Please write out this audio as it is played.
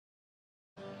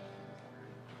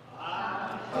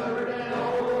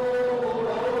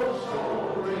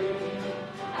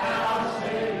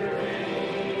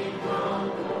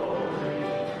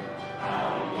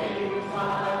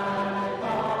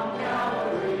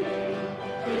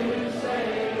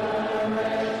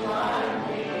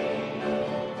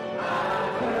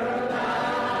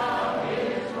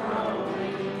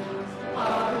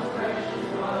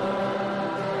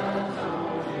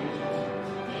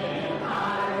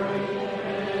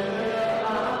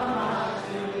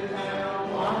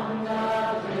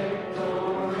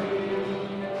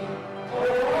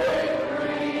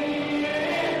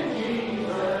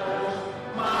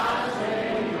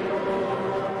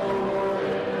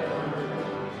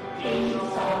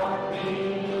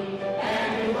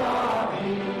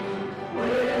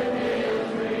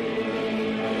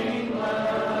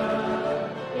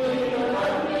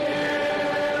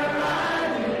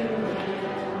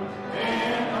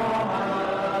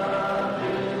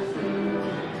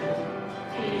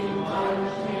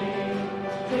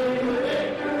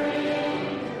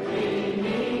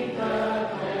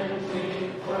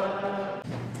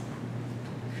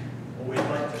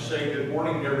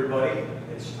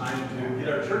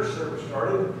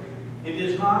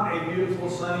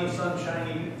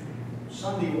Sunshiny,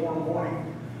 Sunday warm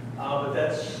morning, but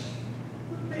that's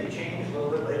may change a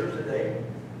little bit later today.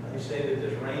 They say that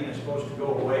this rain is supposed to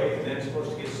go away, and then it's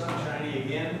supposed to get sunshiny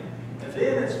again, and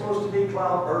then it's supposed to be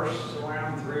cloud bursts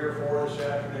around 3 or 4 this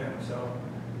afternoon. So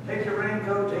take your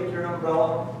raincoat, take your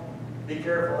umbrella, be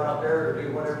careful out there to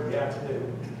do whatever you have to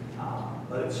do.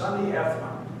 But it's Sunday, have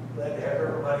fun. Glad to have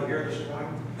everybody here this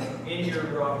morning. In your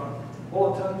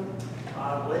bulletin,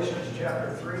 Galatians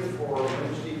chapter 3 for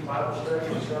Wednesday Bible study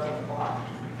at 7 o'clock.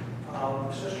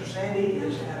 Sister Sandy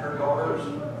and her daughter's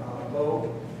boat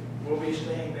will be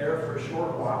staying there for a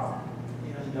short while.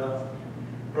 And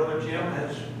Brother Jim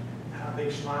has a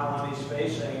big smile on his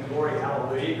face saying, "Glory,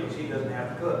 hallelujah," because he doesn't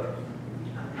have to cook.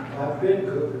 I've been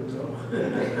cooking, so.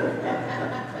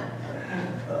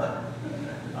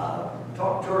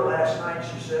 Talked to her last night.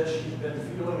 She said she's been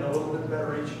feeling a little bit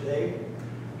better each day.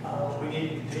 We need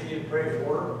to continue to pray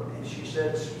for her. And she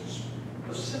said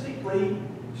specifically,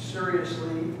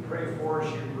 seriously, pray for her.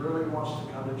 She really wants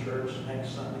to come to church next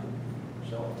Sunday.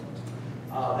 So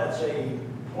that's a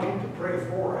point to pray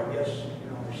for, I guess,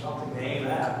 something to aim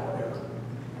at, whatever.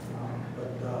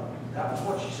 But that was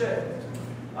what she said.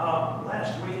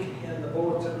 Last week in the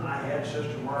bulletin, I had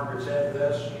Sister Margaret's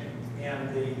address, and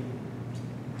the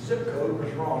zip code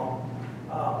was wrong.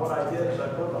 What I did is I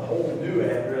put the whole new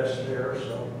address there,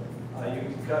 so you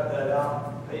can cut that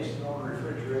out, paste it on the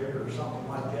refrigerator or something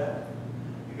like that.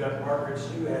 You got Margaret's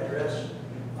new address.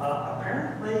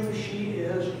 Apparently she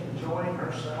is enjoying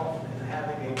herself and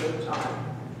having a good time.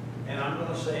 And I'm going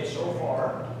to say so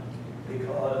far,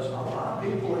 because a lot of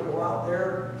people that go out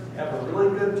there have a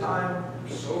really good time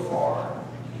so far.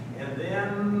 And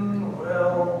then,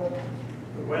 well,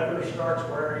 the weather starts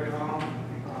wearing on.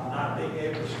 Not being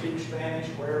able to speak Spanish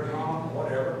wears on,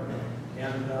 whatever.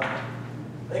 And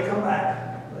they come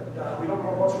back. But we don't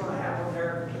know what's going to happen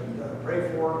there. And,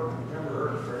 pray for her. Remember her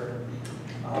in prayer.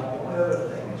 The only other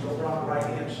thing is over on the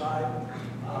right-hand side.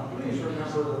 Please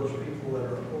remember those people that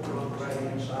are over on the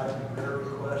right-hand side in prayer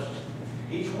requests.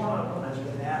 Each one of them has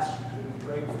been asked to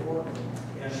pray for.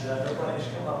 And nobody's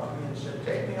come up to me and said,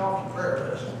 "Take me off the prayer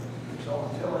list."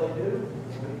 So until they do,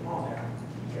 we'll leave them on there.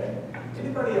 Okay?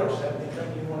 Anybody else have anything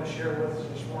you want to share with us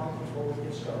this morning before we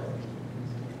get started?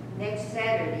 Next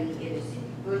Saturday is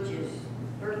Butch's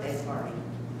birthday party.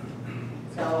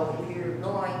 So if you're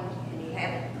going and you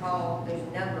haven't called, there's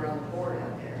a number on the board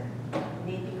out there.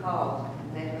 You need to call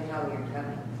and let her know you're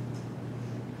coming.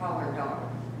 Call her daughter.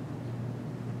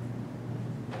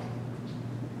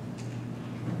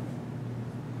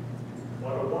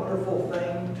 What a wonderful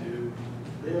thing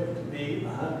to live to be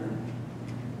 100.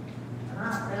 I'm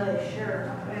not really sure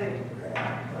I'm ready for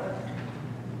that, but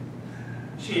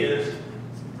She is.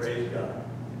 Praise God.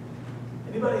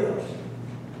 Anybody else?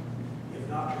 If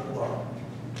not, for the Lord.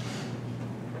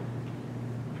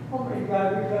 Almighty God,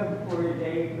 we come before you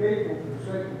today, grateful for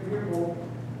such a beautiful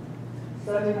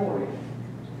Sunday morning.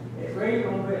 It rained a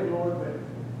little bit, Lord, but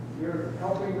you're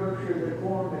helping nurture the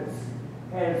corn that's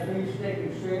had its leaves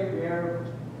sticking straight up the air,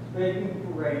 begging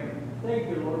for rain. Thank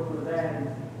you, Lord, for that.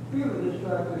 And feel this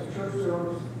about this church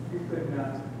service, you could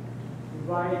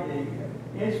provide the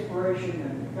inspiration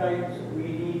and the guidance that we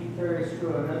need to carry us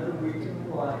through another week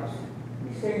of our lives.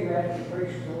 We say that in the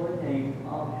precious Lord's name.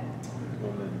 Amen.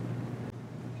 Amen.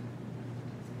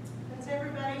 Let's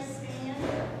everybody stand,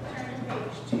 turn to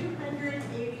page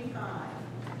 285,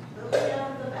 Lily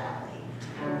of the Valley.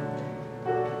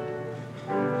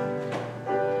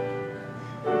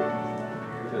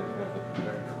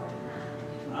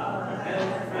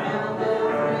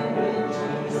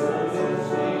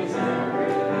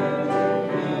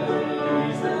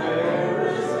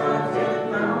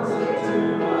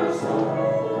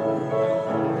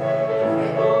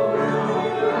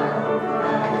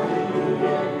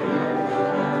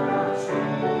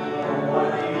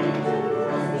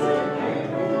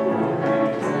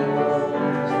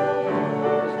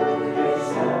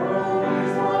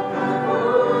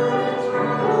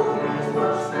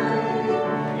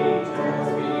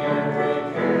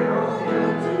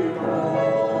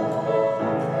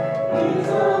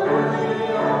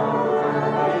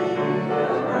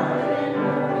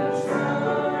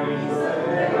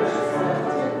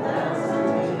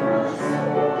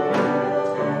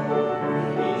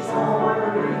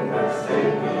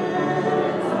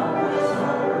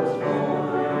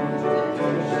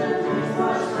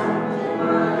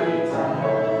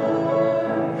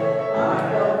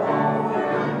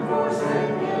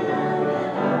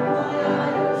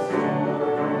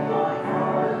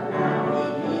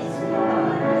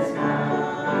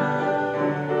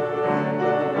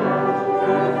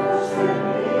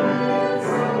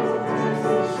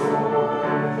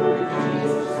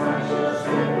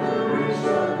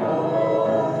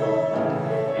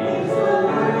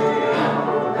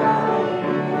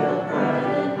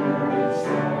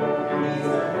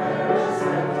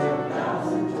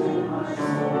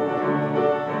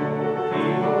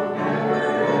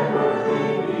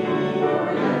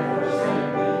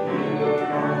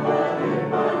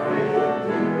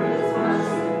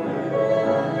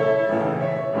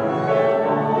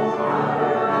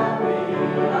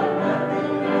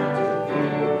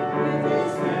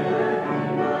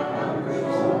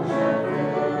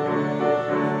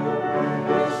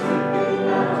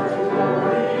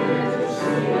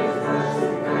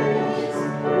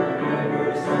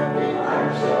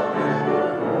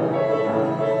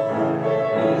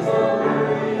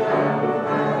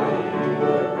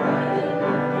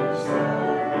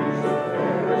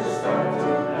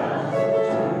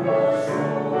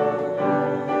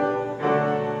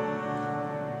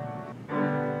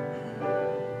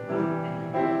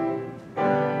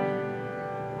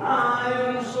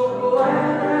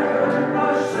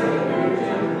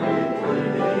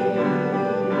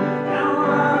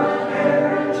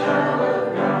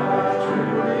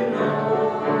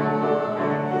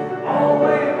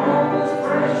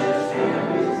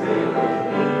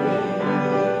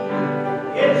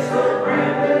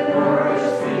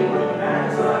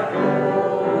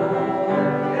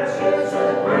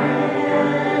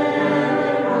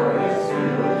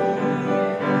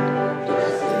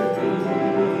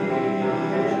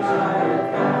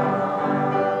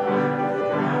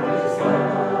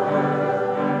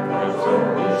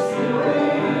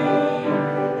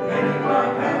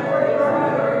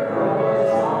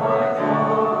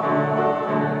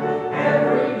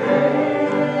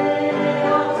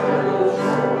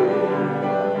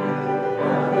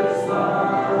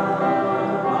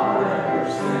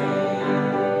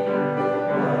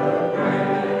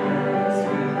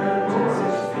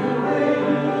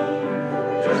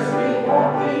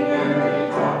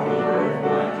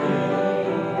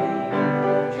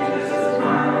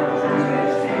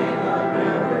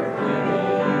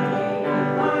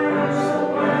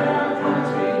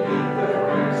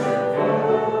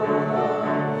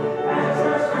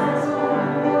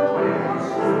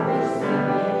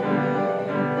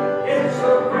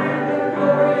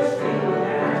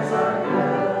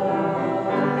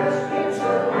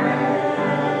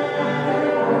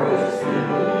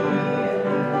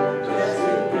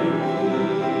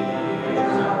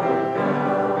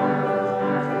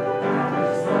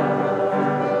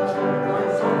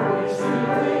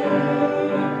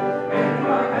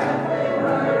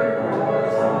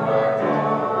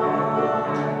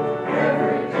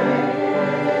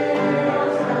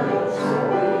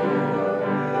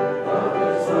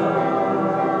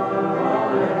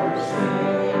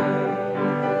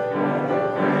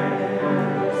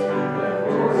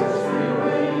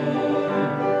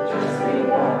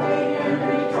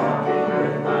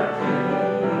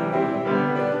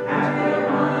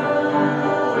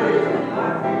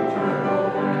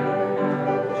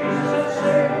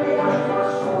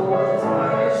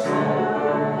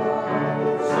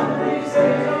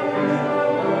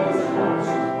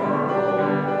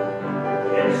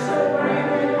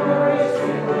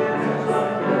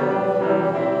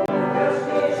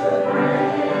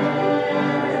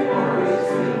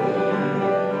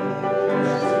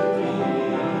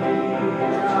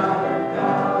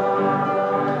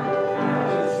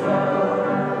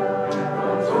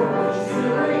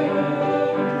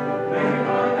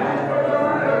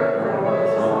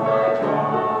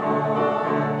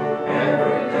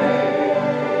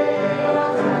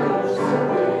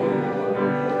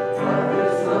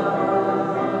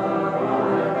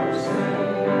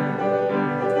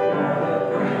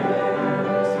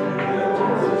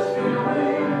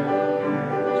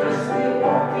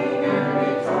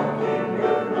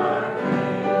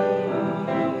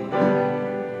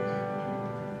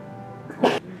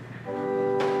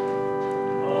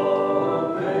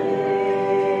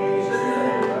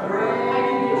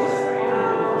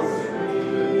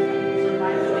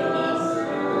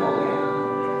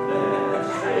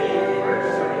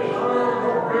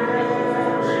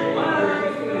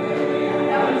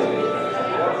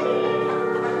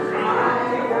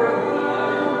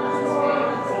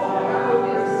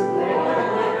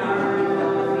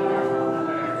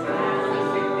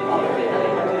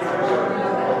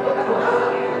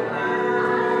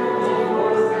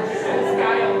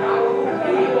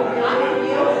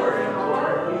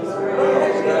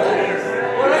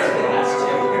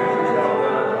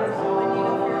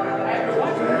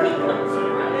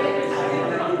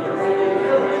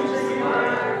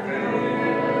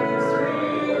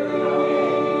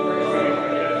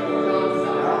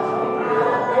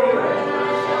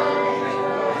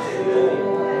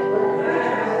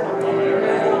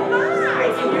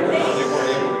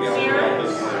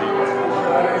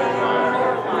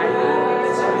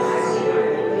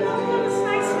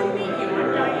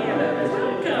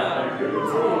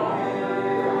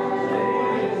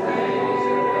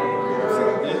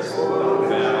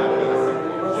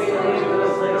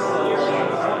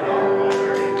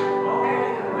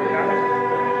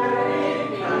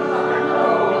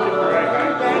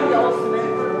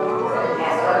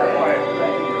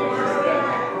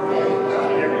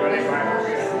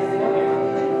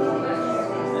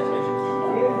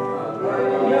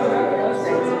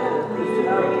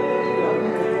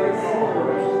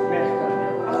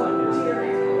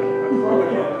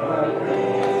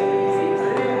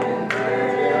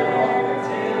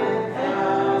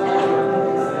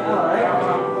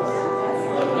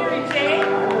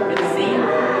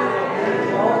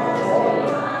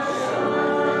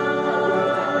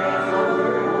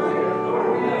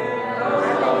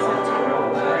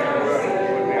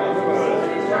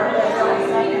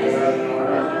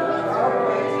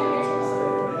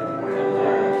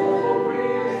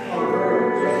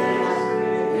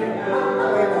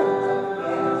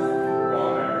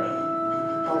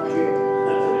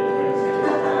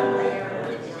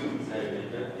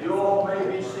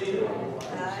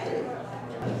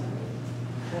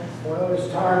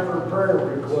 it's time for prayer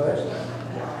request.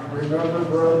 Remember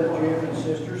Brother Jim and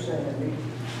Sister Sandy.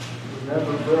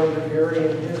 Remember Brother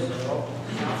Gary and his health.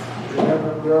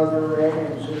 Remember Brother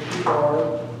Ed and Sister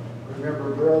Barb.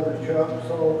 Remember Brother Chuck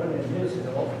Sullivan and his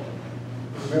health.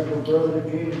 Remember Brother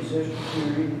Gene and Sister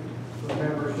Judy.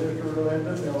 Remember Sister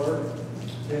Linda Miller,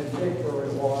 been sick for a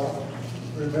while.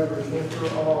 Remember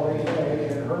Sister Ollie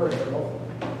and her health.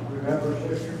 Remember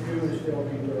Sister Judy still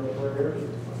needs our prayers.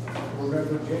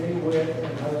 Remember Jenny Witt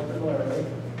and husband Larry.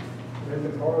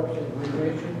 Linda Parks in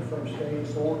remission from stage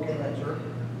 4 cancer.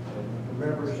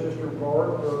 Remember Sister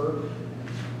Barb Bird.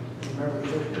 Remember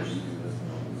Sister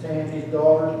Sandy's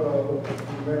daughter Bo.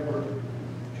 Remember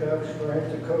Chuck's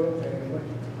friends, the Code family.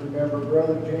 Remember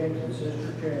Brother James and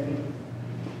Sister Jenny.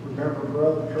 Remember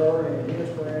Brother Charlie and his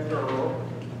friend Earl.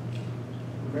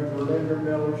 Remember Linda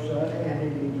Miller's son Andy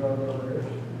needs our prayers.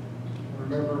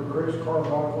 Remember Chris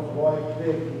Carmichael's wife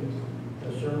Vicki.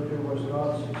 The surgery was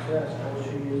not successful.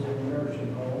 She is in a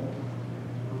nursing home.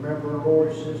 Remember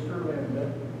Lori's sister Linda.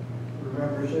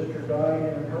 Remember Sister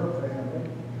Diane and her family.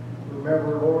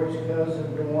 Remember Lori's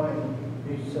cousin Dwayne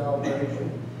needs salvation.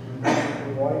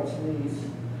 Remember Dwight's niece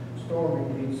Stormy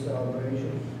needs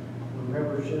salvation.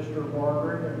 Remember Sister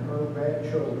Margaret and her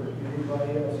bad shoulder.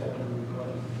 Anybody else have a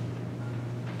request?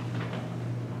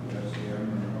 That's the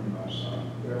end of my son.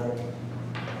 Bill?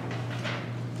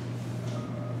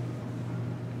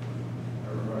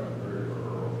 Everybody very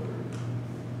early.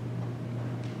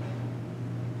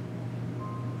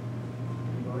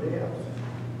 Anybody else?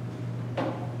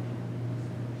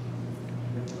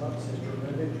 If not, Sister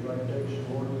Linda, would you like to take some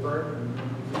more prayer and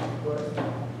request?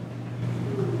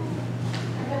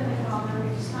 Heavenly Father, we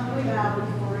just humbly bow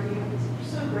before you. We're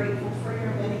so grateful for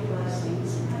your many blessings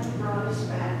and how you brought us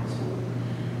back to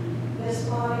this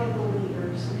body of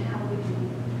believers and how we can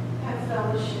have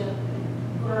fellowship and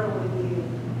grow in you.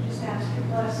 Just ask your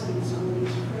blessings on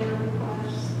these prayer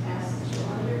requests. Ask that you'll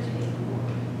undertake,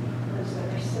 Lord, those that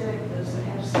are sick, those that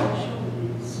have special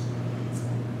needs.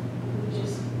 We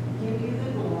just give you the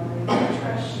glory. We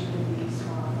trust you in these,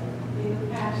 Father. Be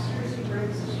the pastors who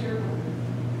brings us your word.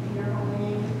 In your holy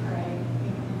name we pray.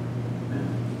 Amen.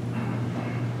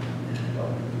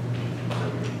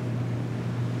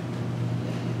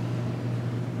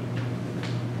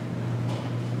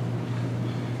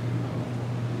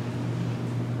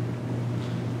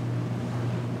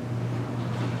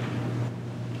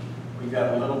 We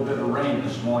got a little bit of rain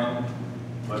this morning,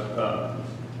 but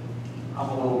I'm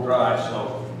a little dry,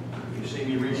 so if you see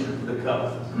me reaching for the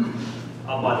cup.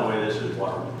 Oh, by the way, this is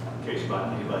water, in case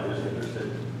anybody is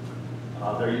interested.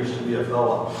 There used to be a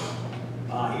fellow,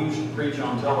 he used to preach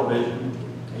on television,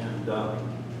 and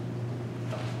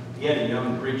he had a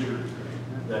young preacher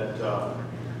that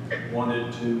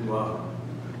wanted to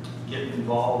get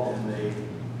involved in the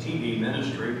TV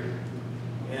ministry,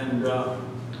 and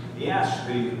he asked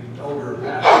the older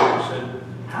pastor, he said,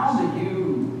 how do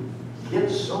you get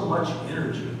so much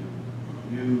energy?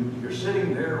 You're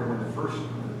sitting there when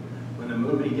the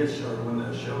movie gets started, when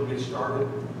the show gets started,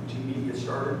 TV gets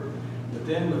started, but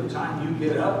then by the time you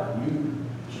get up, you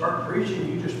start preaching,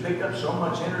 you just pick up so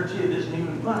much energy it isn't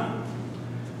even funny.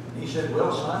 And he said,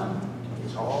 well, son,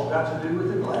 it's all got to do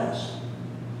with the glass.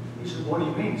 He said, what do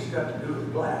you mean it's got to do with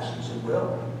the glass? He said,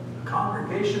 well, the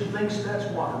congregation thinks that's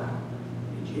water.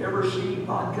 Did you ever see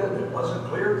vodka that wasn't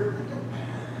clear?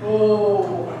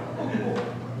 Oh.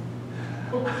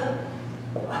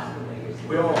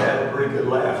 We all had a pretty good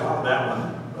laugh on that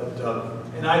one, but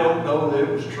and I don't know that it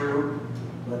was true,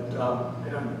 but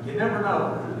you never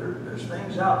know. There's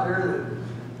things out there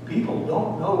that people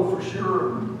don't know for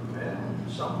sure,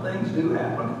 and some things do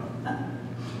happen.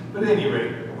 But at any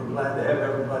rate, we're glad to have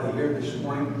everybody here this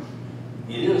morning.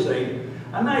 It is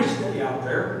a nice day out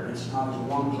there. It's not as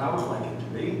warm as I would like it to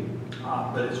be,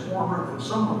 but it's warmer than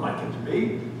some would like it to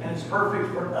be, and it's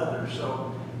perfect for others.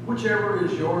 So whichever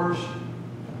is yours,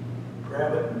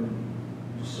 grab it and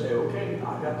just say, okay,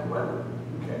 I got the weather.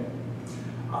 Okay.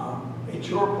 It's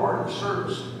your part of the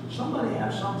service. Somebody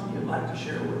has something you'd like to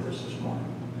share with us this morning.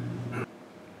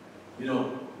 You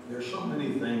know, there's so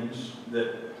many things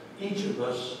that each of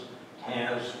us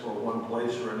has for one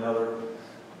place or another.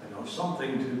 You know,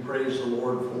 something to praise the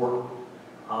Lord for.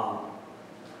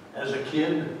 As a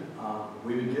kid,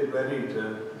 we would get ready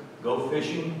to go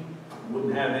fishing.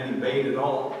 Wouldn't have any bait at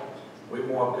all. We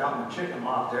walked out in the chicken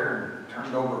lot there and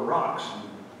turned over rocks.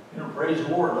 And, praise the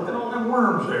Lord, look at all them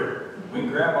worms there. We'd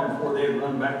grab them before they'd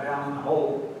run back down in the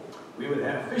hole. We would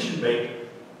have fishing bait.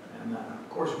 And of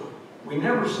course, we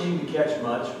never seemed to catch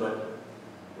much, but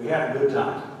we had a good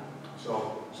time.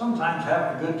 So sometimes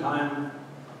having a good time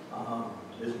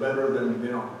is better than,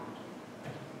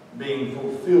 being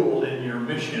fulfilled in your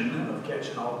mission of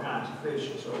catching all kinds of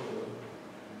fish and so forth.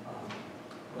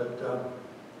 But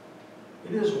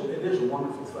it is a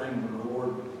wonderful thing when the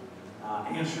Lord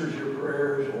answers your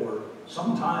prayers, or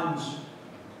sometimes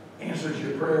answers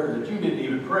your prayer that you didn't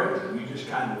even pray. You just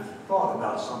kind of thought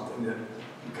about something that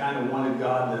you kind of wanted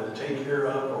God to take care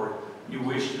of, or you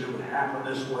wished that it would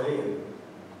happen this way, and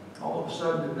all of a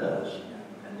sudden it does.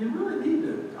 And you really need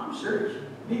to, I'm serious,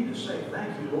 you need to say, thank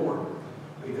you, Lord.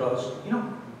 Because, you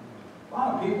know, a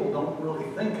lot of people don't really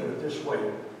think of it this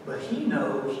way, but He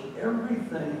knows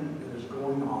everything that is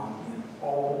going on in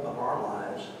all of our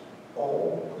lives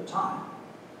all the time.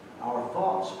 Our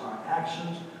thoughts, our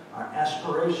actions, our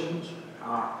aspirations,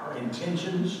 our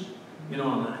intentions, you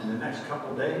know, in the next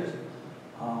couple of days.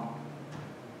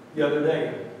 The other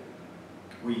day,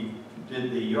 we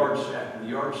did the yard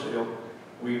sale.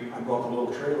 I brought the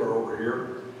little trailer over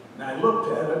here, and I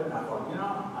looked at it, and I thought, you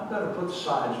know, I better put the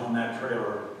sides on that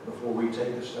trailer before we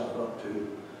take the stuff up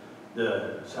to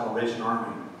the Salvation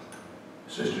Army.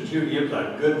 Sister Judy, it was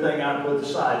a good thing I put the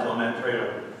sides on that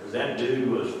trailer, because that dude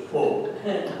was full.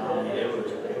 I mean,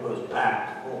 it was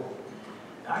packed full.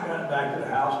 And I got back to the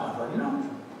house, and I thought, you know,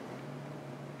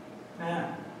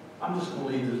 man, I'm just going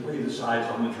to leave the sides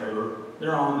on the trailer.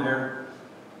 They're on there.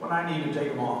 When I need to take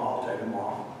them off, I'll take them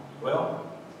off. Well,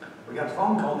 we got the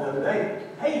phone call the other day.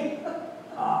 Hey,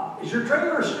 is your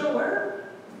trailer still there?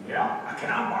 Yeah. Can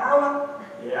I borrow it?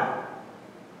 Yeah.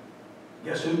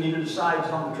 Guess who needed the sides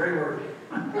on the trailer?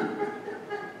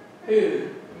 Who?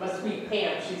 Must be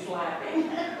Pam. She's laughing.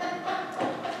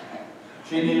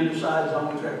 She needed the sides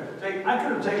on the trailer. I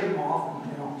could have taken them off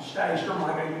and, you know, stashed them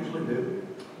like I usually do.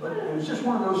 But it was just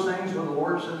one of those things where the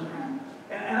Lord said,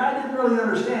 and I didn't really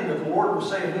understand that the Lord was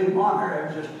saying, leave them on there. I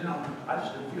was just, you know, I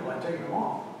just didn't feel like taking them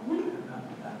off.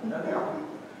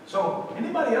 So,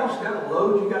 anybody else got a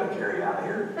load you got to carry out of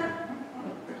here?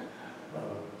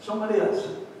 Somebody else.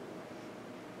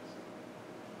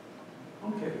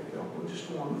 Okay, we'll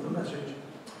just go on with the message.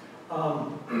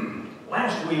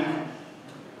 Last week,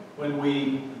 when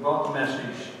we brought the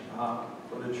message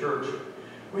for the church,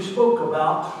 we spoke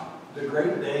about the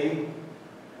great day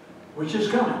which is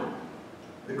coming.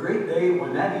 The great day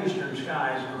when that eastern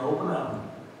sky is going to open up.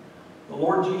 The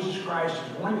Lord Jesus Christ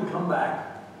is going to come back.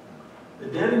 The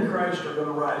dead in Christ are going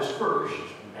to rise first,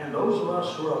 and those of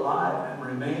us who are alive and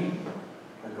remain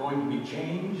are going to be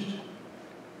changed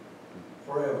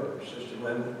forever, Sister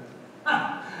Linda.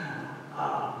 I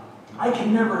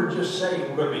can never just say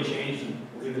we're going to be changed and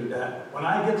leave it at that. When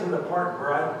I get to the part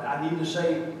where I need to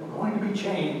say we're going to be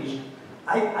changed,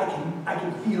 I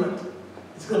can feel it.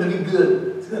 It's going to be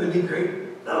good. It's going to be great.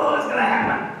 Oh, it's going to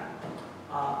happen.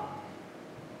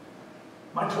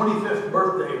 My 25th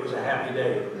birthday was a happy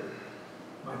day.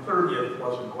 My 30th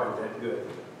wasn't quite that good.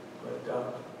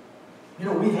 But, you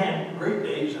know, we've had great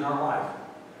days in our life.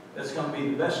 That's going to be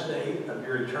the best day of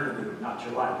your eternity, not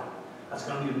your life. That's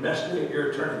going to be the best day of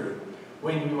your eternity.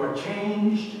 When you are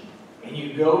changed and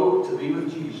you go to be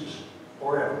with Jesus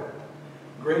forever.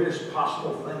 Greatest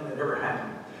possible thing that ever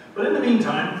happened. But in the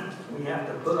meantime, we have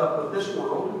to put up with this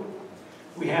world.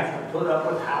 We have to put up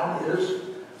with how it is.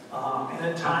 And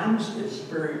at times, it's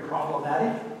very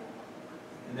problematic.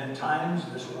 And at times,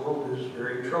 this world is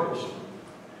very troublesome.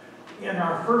 In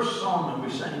our first song that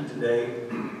we sang today,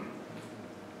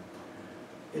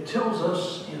 it tells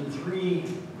us in 3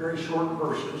 very short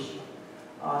verses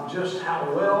just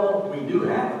how well we do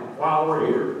have it while we're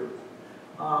here.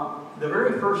 The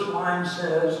very first line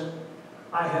says,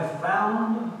 I have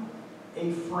found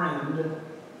a friend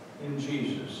in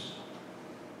Jesus.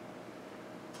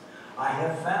 I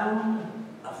have found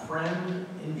a friend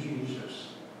in Jesus.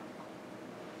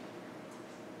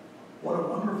 What a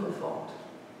wonderful thought.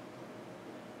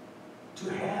 To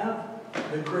have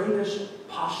the greatest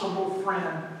possible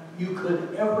friend you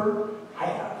could ever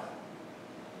have.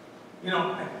 You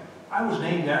know, I was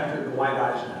named after Dwight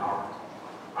Eisenhower.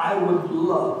 I would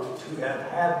love to have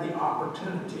had the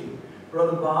opportunity,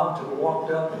 Brother Bob, to have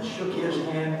walked up and shook his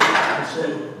hand and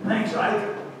said, thanks,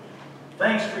 Ike.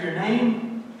 Thanks for your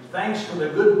name. Thanks for the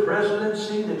good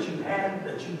presidency that you had,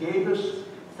 that you gave us.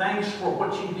 Thanks for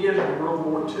what you did in World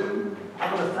War II.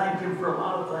 I would have thanked him for a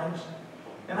lot of things.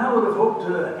 And I would have hoped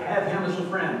to have him as a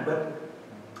friend. But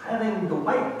having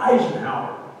Dwight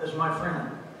Eisenhower as my friend,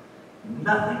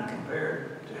 nothing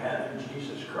compared to having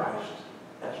Jesus Christ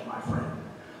as my friend.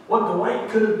 What Dwight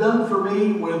could have done for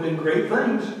me would have been great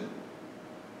things.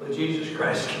 But Jesus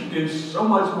Christ can do so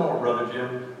much more, Brother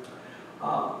Jim.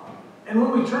 And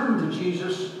when we turn to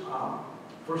Jesus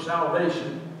for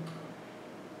salvation,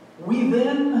 we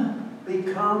then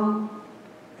become,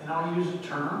 and I'll use a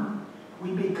term,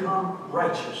 we become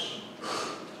righteous.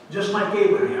 Just like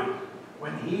Abraham,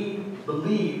 when he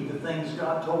believed the things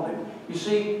God told him. You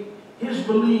see, his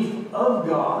belief of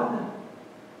God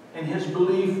and his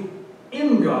belief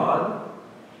in God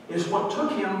is what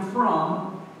took him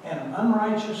from an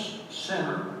unrighteous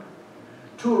sinner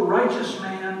to a righteous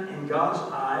man in God's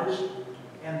eyes,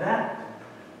 and that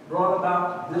brought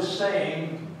about this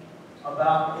saying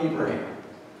about Abraham.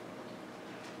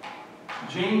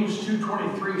 James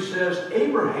 2:23 says,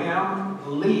 Abraham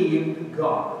believed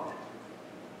God,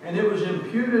 and it was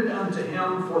imputed unto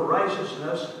him for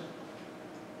righteousness,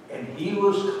 and he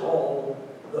was called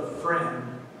the friend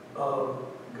of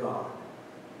God.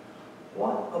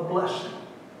 What a blessing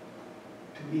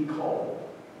to be called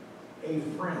a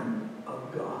friend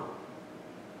of God.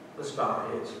 Let's bow our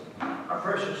heads. Our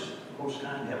precious, most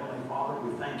kind Heavenly Father,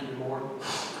 we thank you, Lord,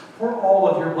 for all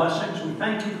of your blessings. We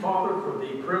thank you, Father, for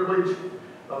the privilege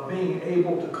of being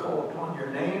able to call upon your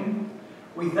name.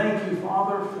 We thank you,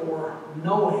 Father, for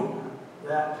knowing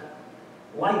that,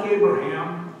 like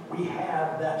Abraham, we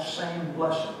have that same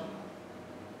blessing.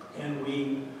 And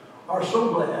we are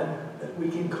so glad that we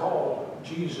can call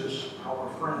Jesus our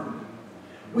friend.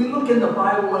 We look in the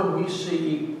Bible and we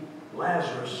see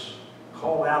Lazarus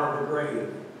called out of the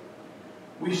grave.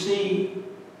 We see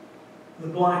the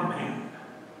blind man,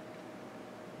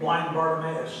 blind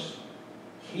Bartimaeus,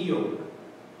 healed.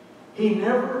 He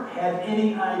never had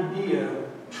any idea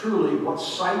truly what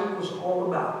sight was all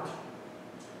about.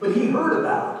 But he heard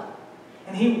about it,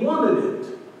 and he wanted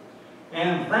it.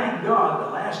 And thank God,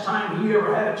 the last time he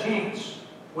ever had a chance,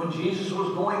 when Jesus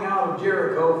was going out of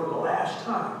Jericho for the last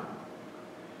time,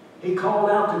 he called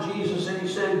out to Jesus and he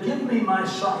said, give me my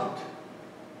sight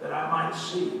that I might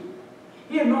see.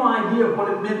 He had no idea what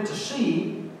it meant to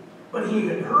see, but he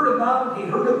had heard about it,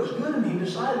 he heard it was good, and he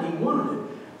decided he wanted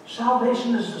it.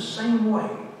 Salvation is the same way.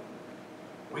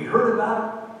 We heard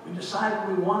about it, we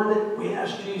decided we wanted it, we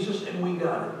asked Jesus, and we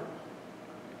got it.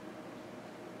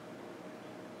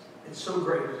 It's so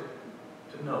great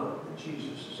to know that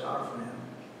Jesus is our friend.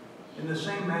 In the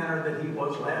same manner that he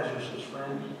was Lazarus'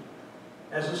 friend,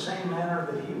 as the same manner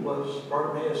that he was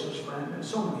Bartimaeus' friend, and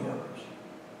so many others.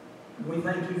 And we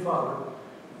thank you, Father,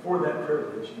 for that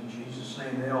privilege. In Jesus'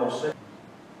 name, they all say.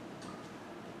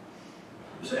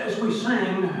 So as we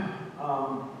sing,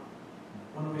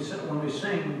 when we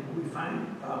sing, we find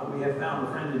we have found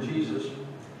a friend in Jesus.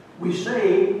 We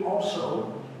say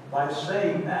also, by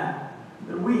saying that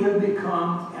we have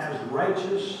become as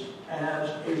righteous as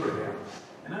Abraham.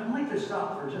 And I'd like to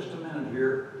stop for just a minute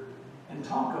here and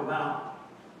talk about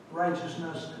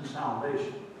righteousness and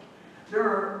salvation. There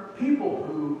are people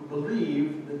who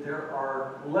believe that there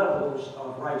are levels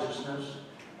of righteousness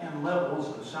and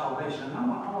levels of salvation. And I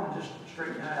want to just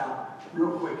straighten that out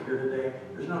real quick here today.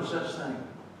 There's no such thing.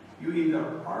 You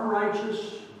either are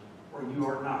righteous or you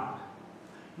are not.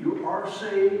 You are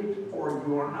saved or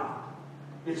you are not.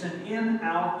 It's an in,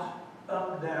 out,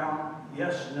 up, down,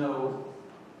 yes, no,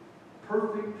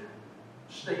 perfect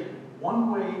statement,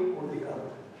 one way or the other.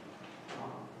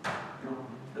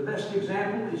 The best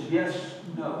example is yes,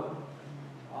 no.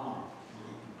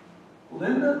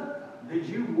 Linda, did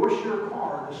you wash your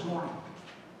car this morning?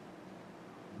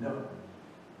 No.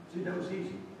 See, that was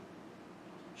easy.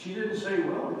 She didn't say,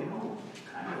 well, you know,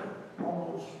 kind of,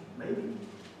 almost, maybe,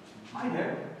 might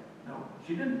have. No,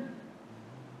 she didn't.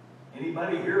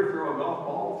 Anybody here throw a golf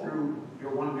ball through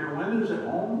one of your windows at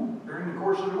home during the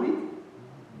course of the week?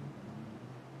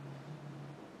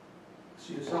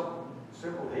 See,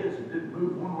 several heads that didn't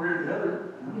move one way or the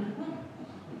other.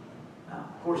 Now,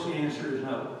 of course, the answer is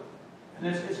no. And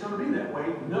it's going to be that way,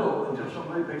 no, until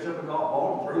somebody picks up a golf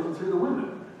ball and throws it through the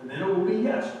window. And then it will be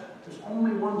yes. There's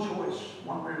only one choice,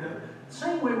 one way or the other.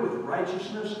 Same way with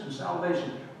righteousness and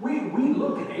salvation. We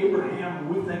look at Abraham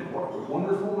and we think, what a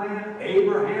wonderful man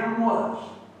Abraham was.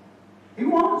 He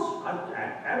was.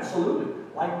 Absolutely.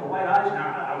 Like Dwight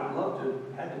Eisenhower, I would love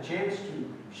to have the chance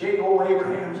to shake old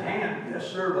Abraham's hand. Yes,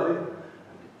 sir, buddy.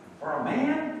 For a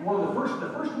man,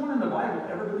 the first one in the Bible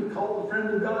ever to be called a friend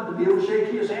of God, to be able to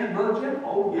shake his hand, Brother Jim?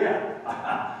 Oh,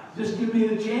 yeah. Just give me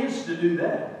the chance to do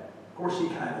that. Of course, he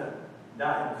kind of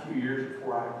died a few years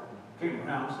before I came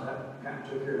around, so that kind of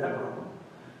took care of that problem.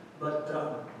 But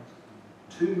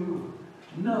to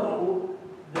know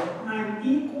that I'm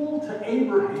equal to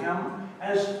Abraham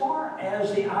as far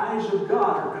as the eyes of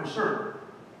God are concerned,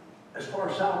 as far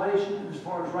as salvation and as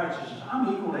far as righteousness,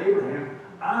 I'm equal to Abraham.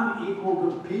 I'm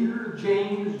equal to Peter,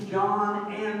 James,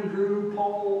 John, Andrew,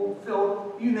 Paul,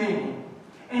 Philip, you name them.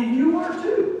 And you are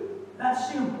too. That's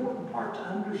the important part to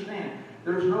understand.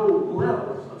 There's no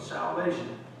levels of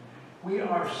salvation. We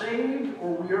are saved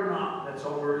or we are not. That's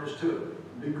all there is to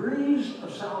it. Degrees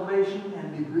of salvation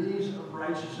and degrees of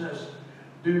righteousness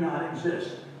do not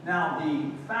exist. Now,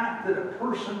 the fact that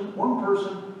one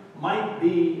person might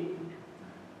be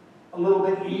a little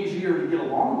bit easier to get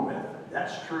along with,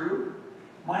 that's true.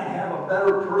 Might have a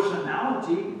better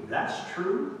personality, that's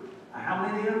true. How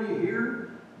many of you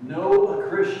here know a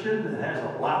Christian that has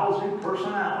a lousy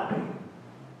personality?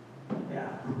 Yeah,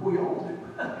 we all do.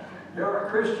 There are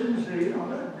Christians,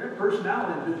 their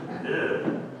personality is just,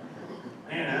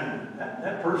 man,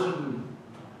 that person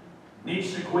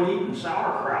needs to quit eating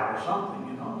sauerkraut or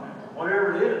something,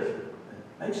 whatever it is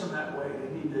that makes them that way.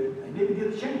 They need to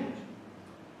get a change.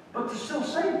 But they're still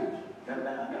saved. Got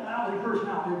a lousy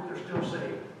personality, but they're still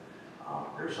saved.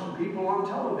 There's some people on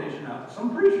television,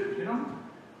 some preachers,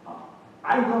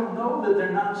 I don't know that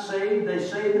they're not saved. They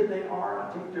say that they are.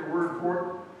 I take their word for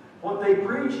it. What they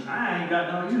preach, I ain't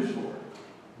got no use for it.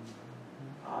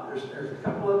 There's a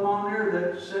couple of them on there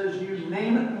that says you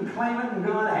name it and claim it and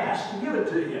God has to give it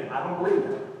to you. I don't believe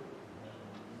that.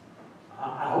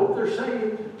 I hope they're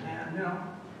saved. And,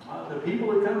 the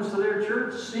people that comes to their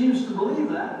church seems to believe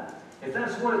that. If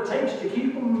that's what it takes to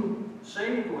keep them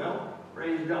saved, well,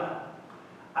 praise God.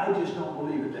 I just don't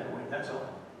believe it that way. That's all.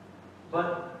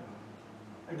 But,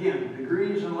 again,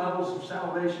 degrees and levels of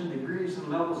salvation, degrees and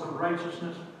levels of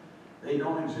righteousness, they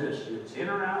don't exist. It's in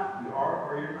or out, you are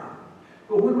or you're not.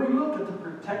 But when we look at the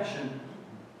protection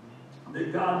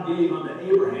that God gave unto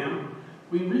Abraham,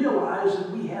 we realize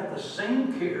that we have the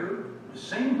same care, the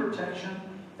same protection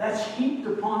that's heaped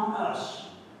upon us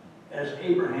as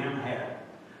Abraham had.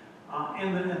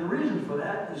 And the reason for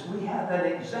that is we have that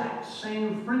exact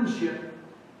same friendship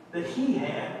that he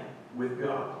had with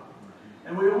God.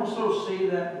 And we also see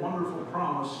that wonderful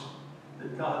promise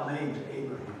that God made to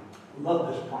Abraham.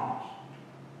 Love this promise.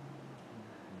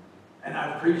 And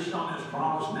I've preached on this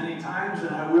promise many times,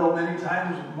 and I will many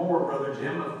times more, Brother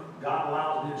Jim, if God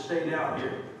allows me to stay down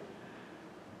here.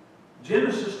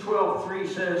 Genesis 12:3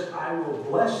 says, I will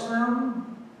bless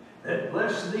them that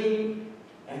bless thee,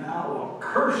 and I will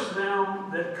curse them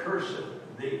that curseth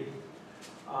thee.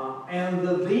 And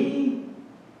the thee,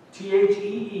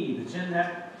 T-H-E-E, that's in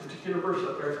that particular verse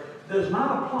up there, does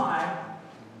not apply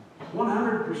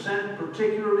 100%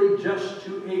 particularly just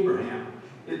to Abraham.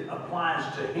 It applies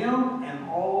to him and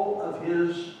all of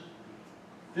his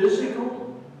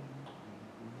physical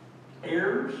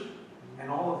heirs and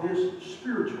all of his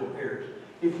spiritual heirs.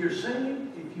 If you're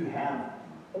saved, if you have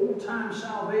old-time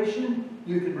salvation,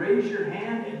 you can raise your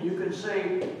hand and you can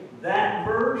say, that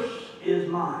verse is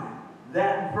mine.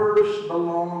 That verse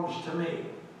belongs to me.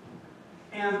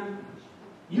 And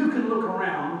you can look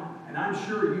around, and I'm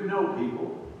sure you know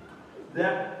people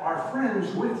that are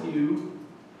friends with you.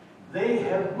 They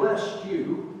have blessed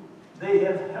you. They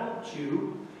have helped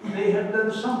you. They have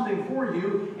done something for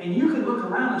you. And you can look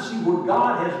around and see where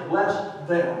God has blessed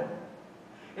them.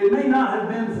 It may not have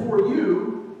been for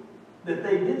you that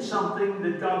they did something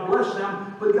that God blessed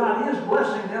them, but God is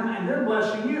blessing them and they're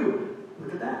blessing you.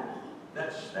 Look at that.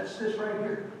 That's this right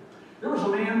here. There was a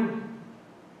man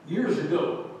years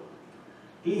ago.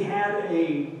 He had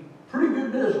a pretty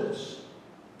good business.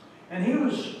 And he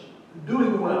was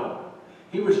doing well.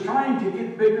 He was trying to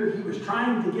get bigger. He was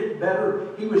trying to get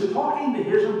better. He was talking to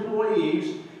his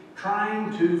employees,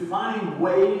 trying to find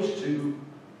ways to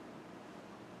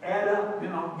add up,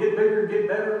 get bigger, get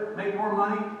better, make more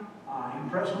money,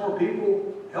 impress more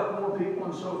people, help more people,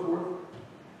 and so forth.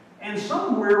 And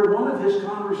somewhere, one of his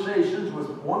conversations with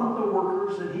one of the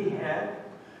workers that he had,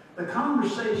 the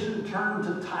conversation turned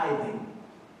to tithing.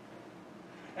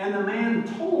 And the man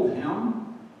told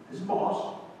him, his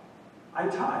boss, I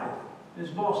tithe. His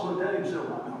boss looked at him and said,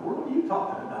 what in the world are you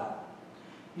talking about?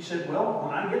 He said, well,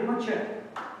 when I get my check,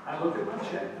 I look at my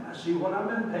check and I see what I've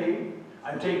been paid.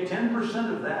 I take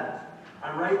 10% of that.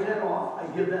 I write that off. I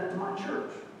give that to my church.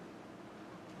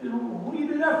 He said, well, what do you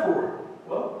do that for?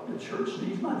 Well, the church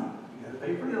needs money. You got to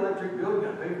pay for the electric bill. You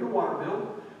got to pay for the water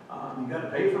bill. You got to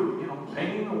pay for,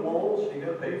 painting the walls. You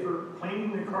got to pay for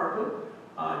cleaning the carpet.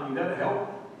 You got to help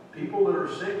people that are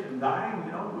sick and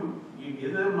dying. You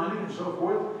give them money and so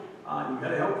forth. You got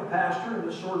to help the pastor and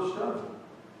this sort of stuff.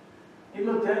 He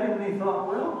looked at him and he thought,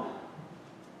 well,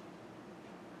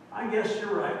 I guess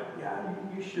you're right. Yeah,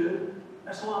 you should.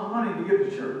 That's a lot of money to give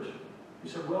to church. He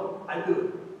said, well, I do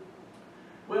it.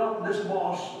 Well, this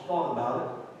boss thought about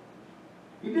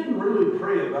it. He didn't really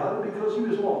pray about it because he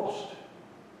was lost.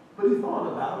 But he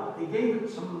thought about it. He gave it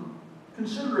some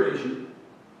consideration.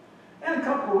 And a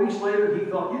couple of weeks later, he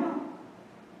thought,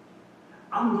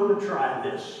 I'm going to try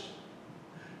this.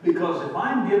 Because if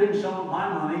I'm giving some of my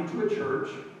money to a church,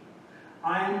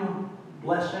 I'm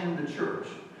blessing the church.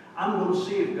 I'm going to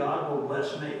see if God will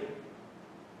bless me.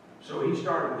 So he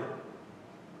started it.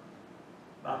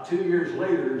 About 2 years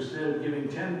later, instead of giving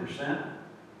 10%,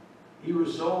 he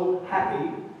was so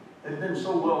happy, had been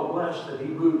so well blessed that he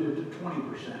moved it to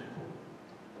 20%.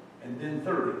 And then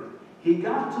 30%. He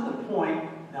got to the point,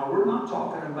 now we're not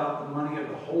talking about the money of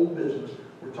the whole business.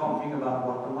 We're talking about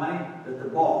what the money that the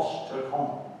boss took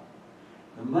home.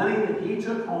 The money that he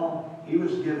took home, he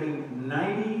was giving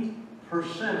 90%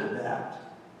 of that,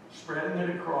 spreading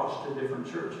it across to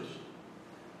different churches.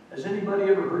 Has anybody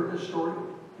ever heard this story?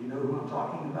 Do you know who I'm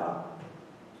talking about?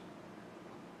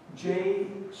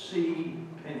 J.C.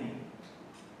 Penney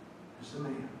is the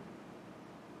man.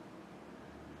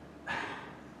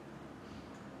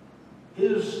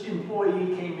 His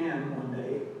employee came in one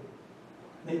day.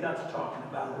 They got to talking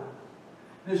about it.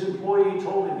 And his employee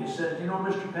told him, he said, you know,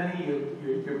 Mr. Penney,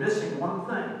 you're missing one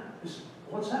thing. He said,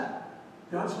 what's that?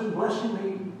 God's been blessing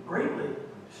me greatly.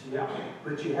 He said, yeah,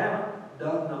 but you haven't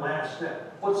done the last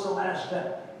step. What's the last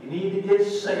step? You need to get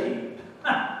saved.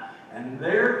 And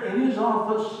there in his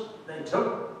office, they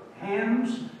took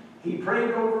hands. He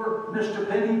prayed over Mr.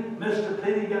 Penny. Mr.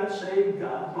 Penny got saved.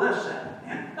 God bless that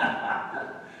man.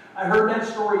 I heard that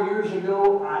story years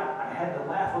ago. I had to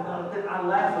laugh about it. I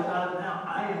laugh about it now.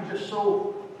 I am just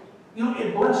so,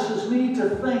 it blesses me to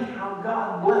think how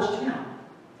God blessed him.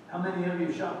 How many of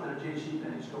you shopped at a J.C.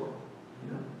 Penney store?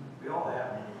 We all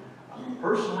have.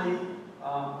 Personally,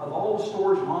 of all the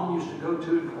stores Mom used to go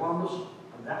to in Columbus,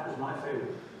 that was my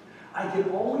favorite. I could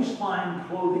always find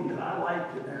clothing that I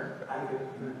liked in there. I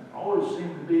could always seem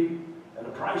to be at a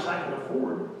price I could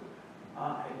afford.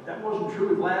 That wasn't true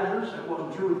with Lazarus. That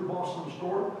wasn't true with the Boston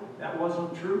store. That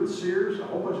wasn't true with Sears. A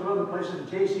whole bunch of other places.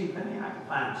 J.C. Penney, I could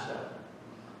find stuff.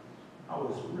 I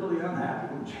was really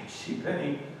unhappy when J.C.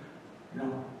 Penney,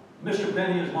 Mr.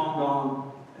 Penney is long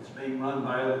gone. It's being run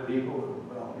by other people.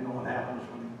 Well, you know what happens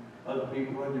when other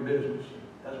people run your business.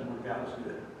 It doesn't work out as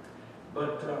good.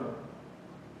 But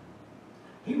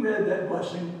he read that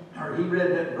blessing, or he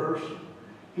read that verse.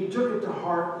 He took it to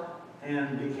heart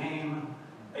and became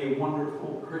a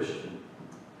wonderful Christian.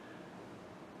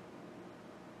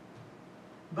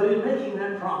 But in making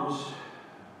that promise,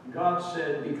 God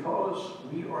said, because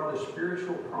we are the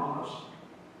spiritual promise,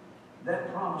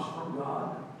 that promise from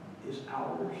God is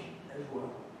ours as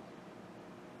well.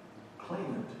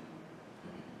 Claim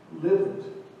it. Live it.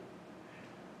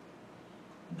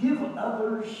 Give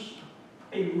others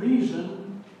a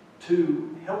reason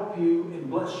to help you and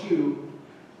bless you.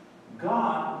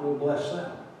 God will bless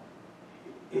them.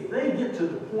 If they get to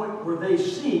the point where they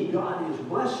see God is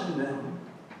blessing them,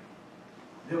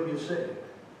 they'll get saved,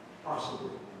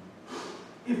 possibly.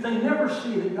 If they never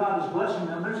see that God is blessing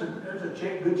them, there's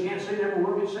a good chance they never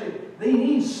will get saved. They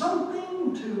need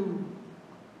something to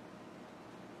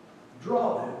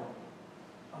draw them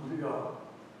unto God.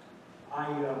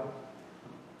 I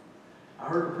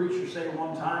heard a preacher say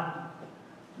one time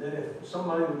that if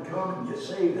somebody would come and get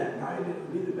saved that night, it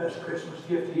would be the best Christmas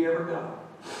gift he ever got.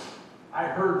 I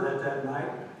heard that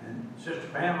night, and Sister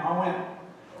Pam, I went.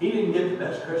 He didn't get the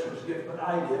best Christmas gift, but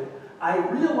I did. I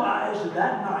realized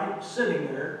that night, sitting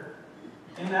there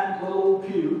in that little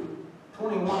pew,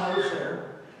 21 of us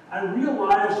there, I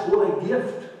realized what a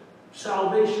gift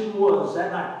salvation was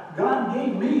that night. God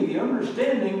gave me the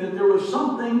understanding that there was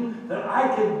something that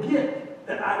I could get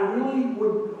that I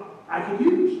could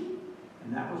use.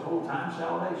 And that was old-time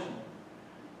salvation.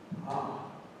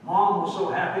 Mom was so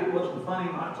happy it wasn't funny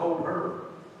when I told her.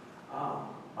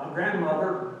 My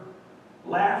grandmother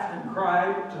laughed and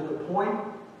cried to the point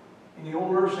in the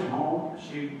old nursing home.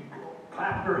 She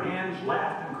clapped her hands,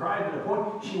 laughed and cried to the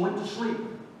point she went to sleep.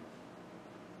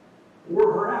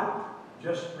 Wore her out,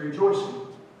 just rejoicing.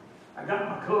 I got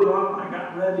my coat on, I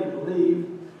got ready to leave.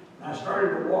 And I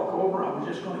started to walk over. I was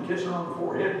just going to kiss her on the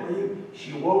forehead and leave.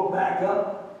 She woke back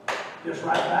up, just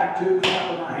right back to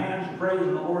clapping my hands and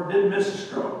praising the Lord. Didn't miss a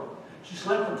stroke. She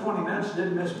slept for 20 minutes,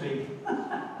 didn't miss me.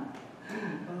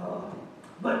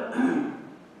 But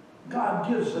God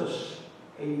gives us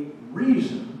a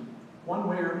reason, one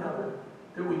way or another,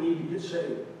 that we need to get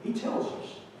saved. He tells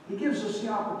us. He gives us the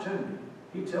opportunity.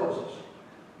 He tells us.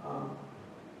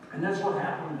 And that's what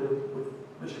happened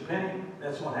with Mr. Penny.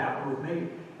 That's what happened with me.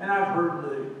 And I've heard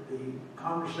the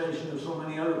conversation of so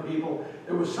many other people.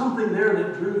 There was something there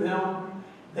that drew them.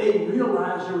 They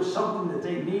realized there was something that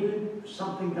they needed,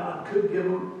 something God could give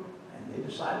them, and they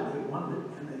decided they wanted it,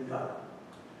 and they got it.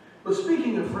 But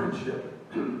speaking of friendship,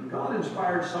 God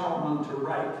inspired Solomon to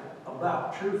write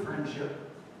about true friendship.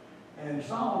 And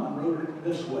Solomon wrote it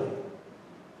this way.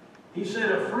 He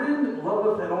said, "A friend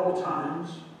loveth at all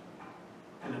times,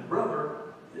 and a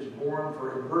brother is born born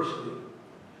for adversity.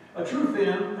 A true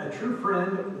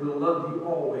friend will love you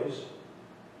always,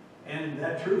 and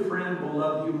that true friend will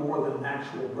love you more than an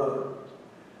actual brother,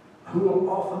 who will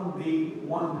often be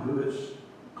one who is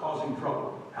causing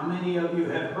trouble. How many of you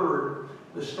have heard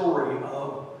the story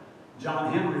of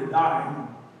John Henry dying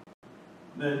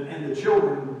and the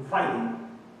children fighting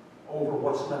over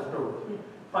what's left over?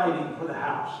 Fighting for the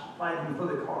house, fighting for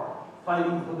the car,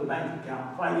 fighting for the bank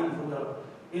account, fighting for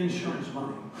the insurance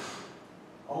money.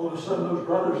 All of a sudden, those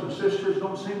brothers and sisters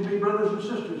don't seem to be brothers and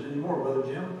sisters anymore, Brother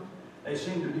Jim. They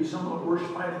seem to be some of the worst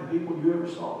fighting people you ever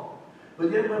saw.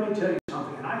 But yet, let me tell you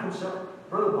something, and I can say,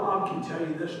 Brother Bob can tell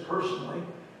you this personally.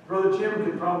 Brother Jim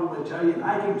can probably tell you, and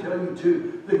I can tell you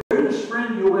too. The greatest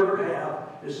friend you'll ever have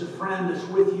is the friend that's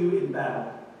with you in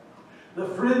battle. The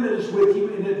friend that is with you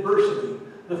in adversity.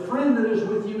 The friend that is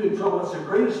with you in trouble. That's the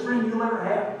greatest friend you'll ever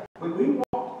have. When we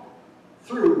walked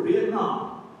through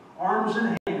Vietnam, arms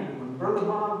in hand, when Brother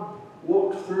Bob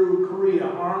walked through Korea,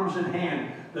 arms in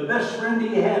hand, the best friend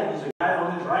he had was the guy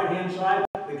on his right-hand side,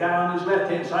 the guy on his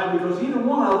left-hand side, because either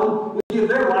one of them would give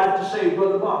their life to save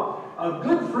Brother Bob. A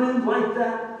good friend like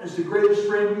that is the greatest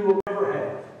friend you will